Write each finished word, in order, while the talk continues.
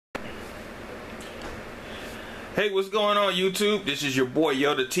Hey, what's going on YouTube? This is your boy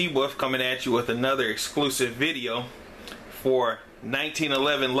Yoda T-Wolf coming at you with another exclusive video for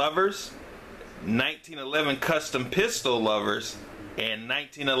 1911 lovers, 1911 custom pistol lovers, and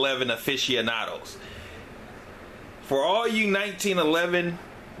 1911 aficionados. For all you 1911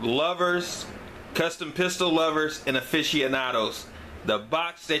 lovers, custom pistol lovers, and aficionados, the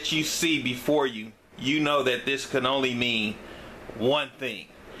box that you see before you, you know that this can only mean one thing.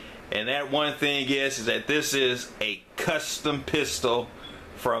 And that one thing is that this is a custom pistol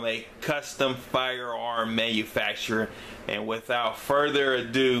from a custom firearm manufacturer. And without further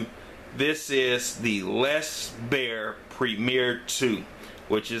ado, this is the Baer Premier Ii,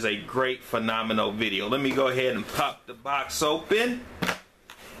 which is a great, phenomenal video. Let me go ahead and pop the box open.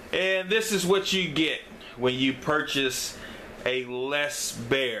 And this is what you get when you purchase a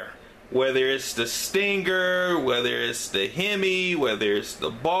Baer. Whether it's the Stinger, whether it's the Hemi, whether it's the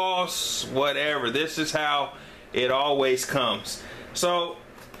Boss, whatever. This is how it always comes. So,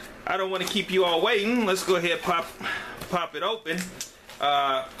 I don't want to keep you all waiting. Let's go ahead and pop it open.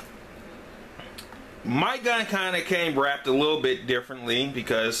 My gun kind of came wrapped a little bit differently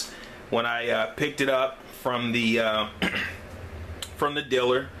because when I picked it up from the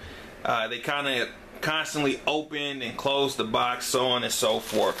dealer, they kind of constantly opened and closed the box, so on and so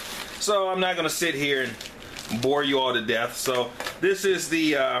forth. So I'm not going to sit here and bore you all to death. So this is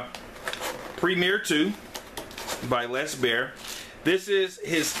the Premier Ii by Baer. This is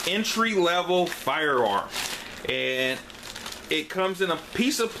his entry-level firearm, and it comes in a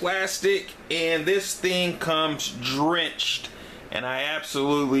piece of plastic, and this thing comes drenched, and I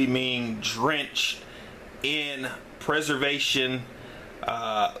absolutely mean drenched in preservation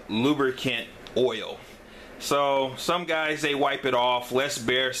lubricant oil. So some guys, they wipe it off.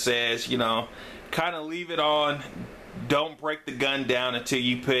 Baer says, you know, kind of leave it on, don't break the gun down until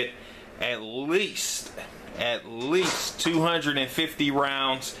you put at least 250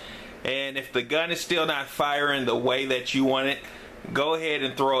 rounds, and if the gun is still not firing the way that you want it, go ahead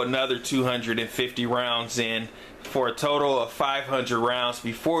and throw another 250 rounds in for a total of 500 rounds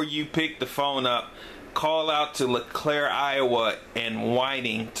before you pick the phone up. Call out to LeClaire, Iowa, and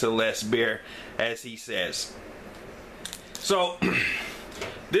whining to Baer, as he says. So,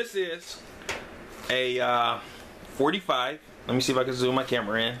 this is a 45. Let me see if I can zoom my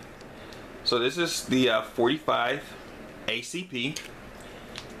camera in. So, this is the 45 ACP,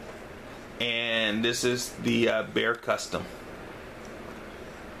 and this is the Baer Custom.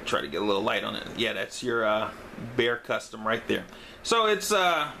 Try to get a little light on it. Yeah, that's your Baer Custom right there. So it's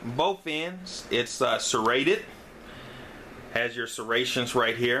both ends. It's serrated. Has your serrations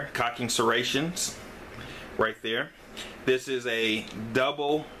right here, cocking serrations right there. This is a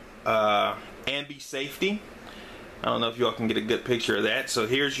double ambi safety. I don't know if y'all can get a good picture of that. So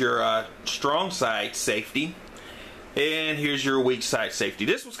here's your strong side safety, and here's your weak side safety.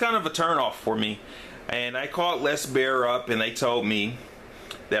 This was kind of a turnoff for me, and I called Baer up, and they told me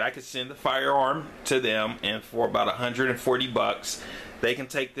that I could send the firearm to them, and for about 140 bucks, they can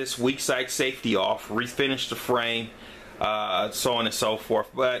take this weak side safety off, refinish the frame, so on and so forth.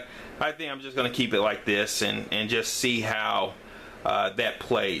 But I think I'm just going to keep it like this and just see how that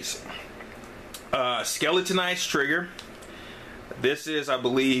plays. Skeletonized trigger. This is, I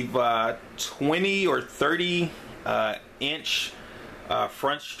believe, 20 or 30 inch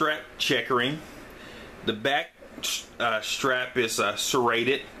front strap checkering. The back strap is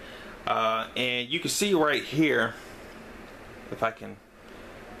serrated, and you can see right here, if I can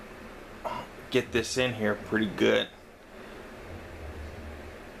get this in here pretty good,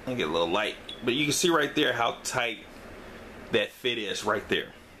 I'll get a little light, but you can see right there how tight that fit is right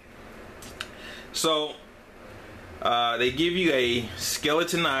there. So they give you a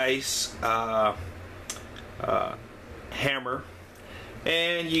skeletonized hammer,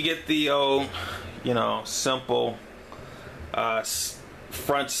 and you get the old, you know, simple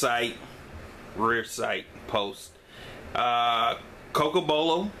front sight, rear sight post.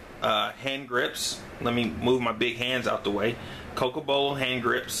 Cocobolo hand grips. Let me move my big hands out the way. Cocobolo hand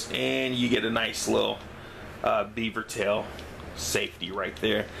grips, and you get a nice little beaver tail safety right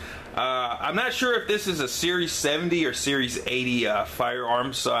there. I'm not sure if this is a Series 70 or Series 80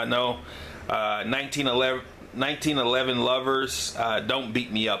 firearm, so I know 1911 lovers, don't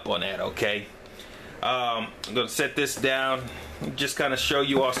beat me up on that, okay? I'm going to set this down, just kind of show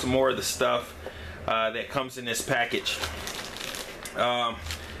you all some more of the stuff that comes in this package.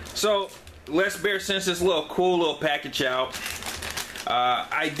 So Baer sends this cool little package out.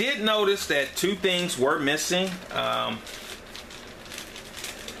 I did notice that two things were missing out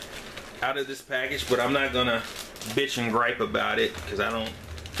of this package, but I'm not going to bitch and gripe about it because I don't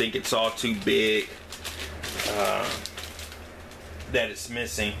think it's all too big. that it's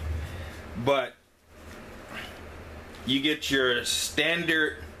missing. But you get your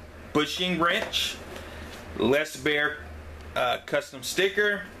standard bushing wrench, Baer custom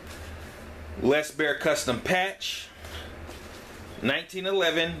sticker, Baer custom patch,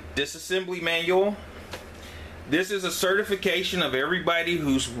 1911 disassembly manual. This is a certification of everybody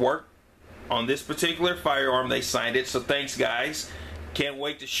who's worked on this particular firearm. They signed it, so thanks guys. Can't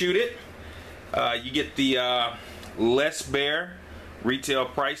wait to shoot it. You get the Baer retail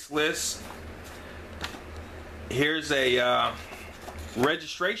price list. Here's a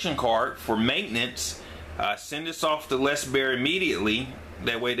registration card for maintenance. Send this off to Baer immediately.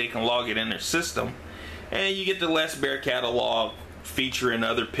 That way they can log it in their system. And you get the Baer catalog featuring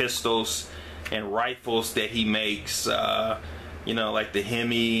other pistols and rifles that he makes. You know, like the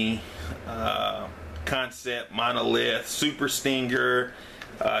Hemi, Concept, Monolith, Super Stinger.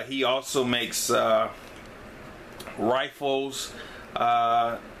 He also makes rifles,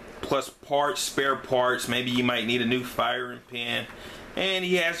 plus parts, spare parts. Maybe you might need a new firing pin. And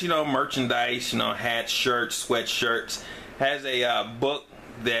he has, you know, merchandise, you know, hats, shirts, sweatshirts. Has a book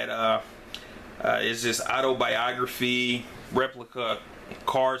that is this autobiography, replica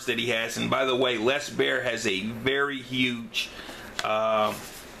cars that he has. And by the way, Baer has a very huge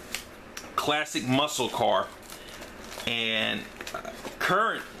classic muscle car and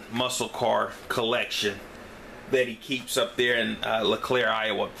current muscle car collection that he keeps up there in LeClaire,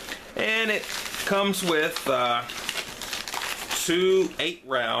 Iowa. And it comes with 2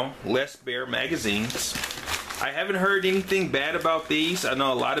 8-round Baer magazines. I haven't heard anything bad about these. I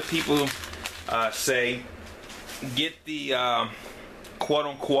know a lot of people say get the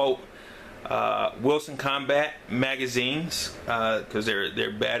quote-unquote Wilson Combat magazines because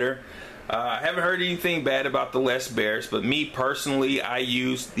they're better. I haven't heard anything bad about the Baers, but me personally, I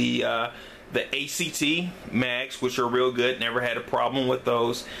use the ACT mags, which are real good. Never had a problem with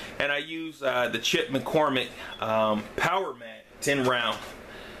those. And I use the Chip McCormick Power Mag 10-round.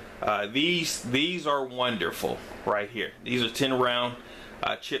 These are wonderful right here. These are 10-round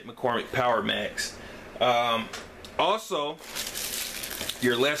Chip McCormick Power Mags. Also,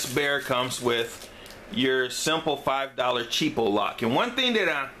 your Baer comes with your simple $5 cheapo lock. And one thing that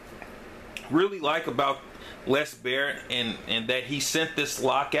I really like about Baer and that he sent this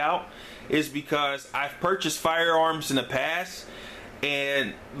lock out is because I've purchased firearms in the past,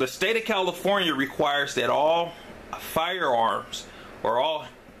 and the state of California requires that all firearms or all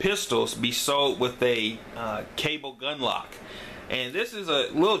pistols be sold with a cable gun lock. And this is a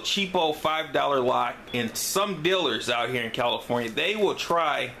little cheapo $5 lock, and some dealers out here in California, they will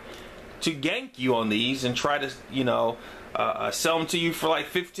try to gank you on these and try to, you know, sell them to you for like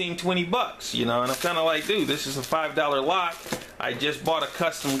 15, 20 bucks, you know. And I'm kind of like, dude, this is a $5 lock. I just bought a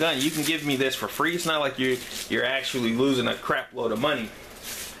custom gun. You can give me this for free. It's not like you're actually losing a crap load of money.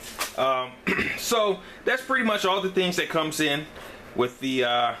 So that's pretty much all the things that comes in with the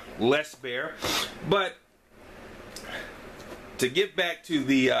Baer. But to get back to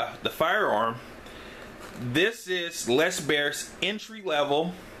the firearm, this is Baer's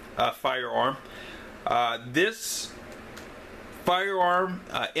entry-level firearm. This firearm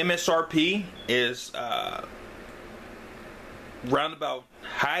MSRP is round about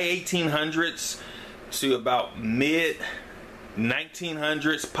high 1800s to about mid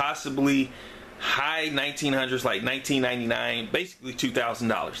 1900s, possibly high 1900s, like 1999, basically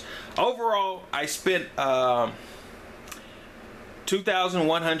 $2,000. Overall, I spent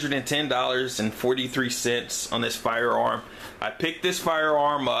 $2,110.43 on this firearm. I picked this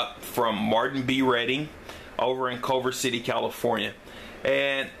firearm up from Martin B. Redding over in Culver City, California.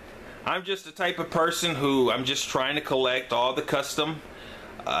 And I'm just the type of person who I'm just trying to collect all the custom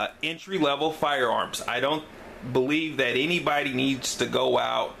entry-level firearms. I don't believe that anybody needs to go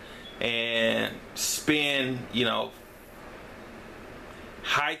out and spend, you know,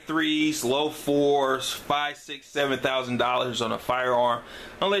 high threes, low fours, $5,000, $6,000, $7,000 on a firearm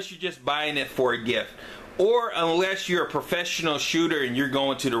unless you're just buying it for a gift, or unless you're a professional shooter and you're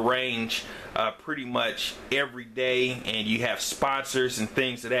going to the range pretty much every day and you have sponsors and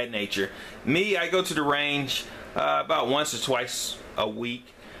things of that nature. Me, I go to the range about once or twice a week,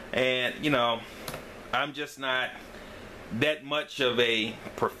 and you know, I'm just not that much of a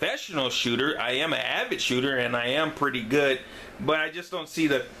professional shooter. I am an avid shooter and I am pretty good, but I just don't see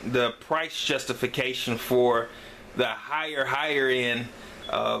the price justification for the higher end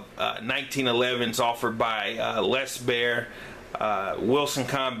of 1911s offered by Baer, Wilson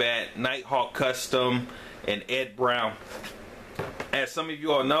Combat, Nighthawk Custom, and Ed Brown. As some of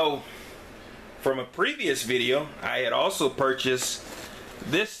you all know from a previous video, I had also purchased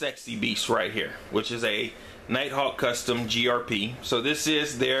this sexy beast right here, which is a Nighthawk Custom GRP. So this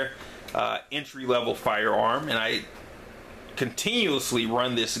is their entry-level firearm, and I continuously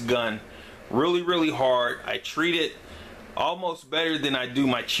run this gun really hard. I treat it almost better than I do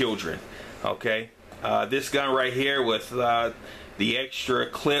my children. Okay, this gun right here with the extra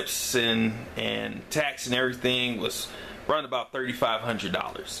clips and tax and everything was run about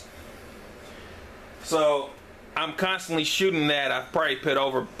 $3,500. So I'm constantly shooting that. I've probably put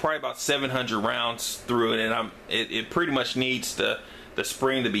over about 700 rounds through it, and it pretty much needs the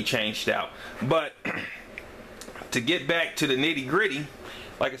spring to be changed out. But to get back to the nitty gritty,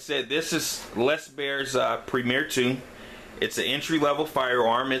 like I said, this is Baer's Premier Ii. It's an entry-level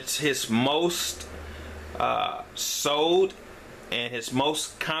firearm. It's his most sold and his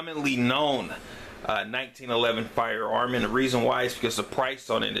most commonly known 1911 firearm, and the reason why is because the price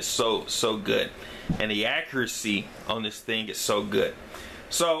on it is so good, and the accuracy on this thing is so good.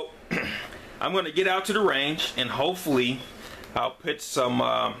 So I'm going to get out to the range, and hopefully I'll put some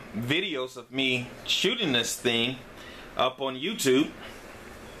videos of me shooting this thing up on YouTube,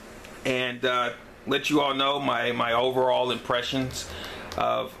 and let you all know my overall impressions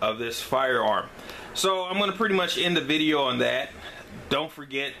of this firearm. So I'm going to pretty much end the video on that. Don't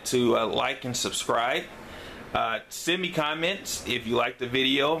forget to like and subscribe. Send me comments if you like the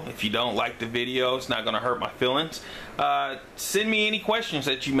video. If you don't like the video, it's not going to hurt my feelings. Send me any questions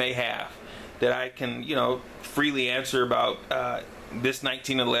that you may have that I can, you know, freely answer about this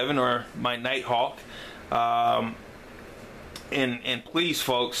 1911 or my Nighthawk. And please,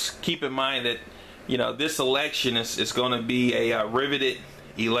 folks, keep in mind that, you know, this election is going to be a riveted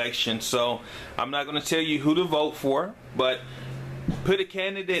election. So I'm not going to tell you who to vote for, but put a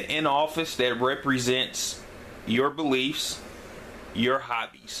candidate in office that represents your beliefs, your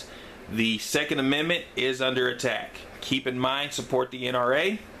hobbies. The Second Amendment is under attack. Keep in mind, support the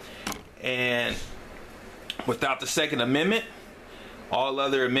NRA. And without the Second Amendment, all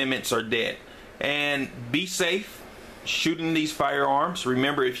other amendments are dead. And be safe shooting these firearms.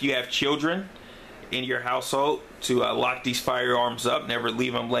 Remember, if you have children in your household, to lock these firearms up. Never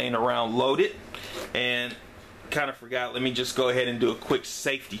leave them laying around loaded. And kind of forgot, let me just go ahead and do a quick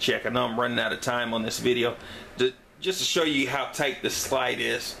safety check. I know I'm running out of time on this video. Just to show you how tight this slide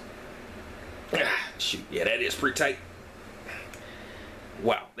is. Shoot, yeah, that is pretty tight.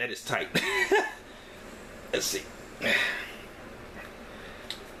 Wow, that is tight. Let's see.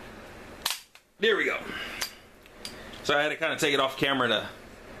 There we go. So I had to kind of take it off camera to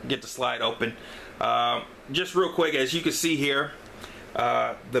get the slide open. Just real quick, as you can see here,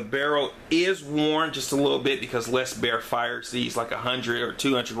 the barrel is worn just a little bit because Baer fires these like 100 or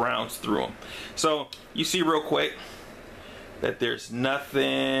 200 rounds through them. So you see real quick that there's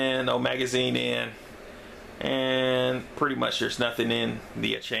nothing, no magazine in, and pretty much there's nothing in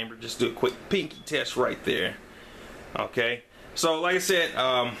the chamber. Just do a quick pinky test right there. Okay, so like I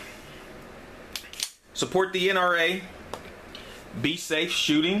said, support the NRA, be safe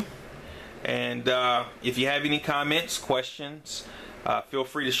shooting, and if you have any comments, questions, feel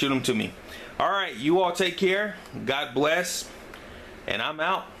free to shoot them to me. All right, you all take care. God bless, and I'm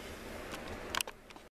out.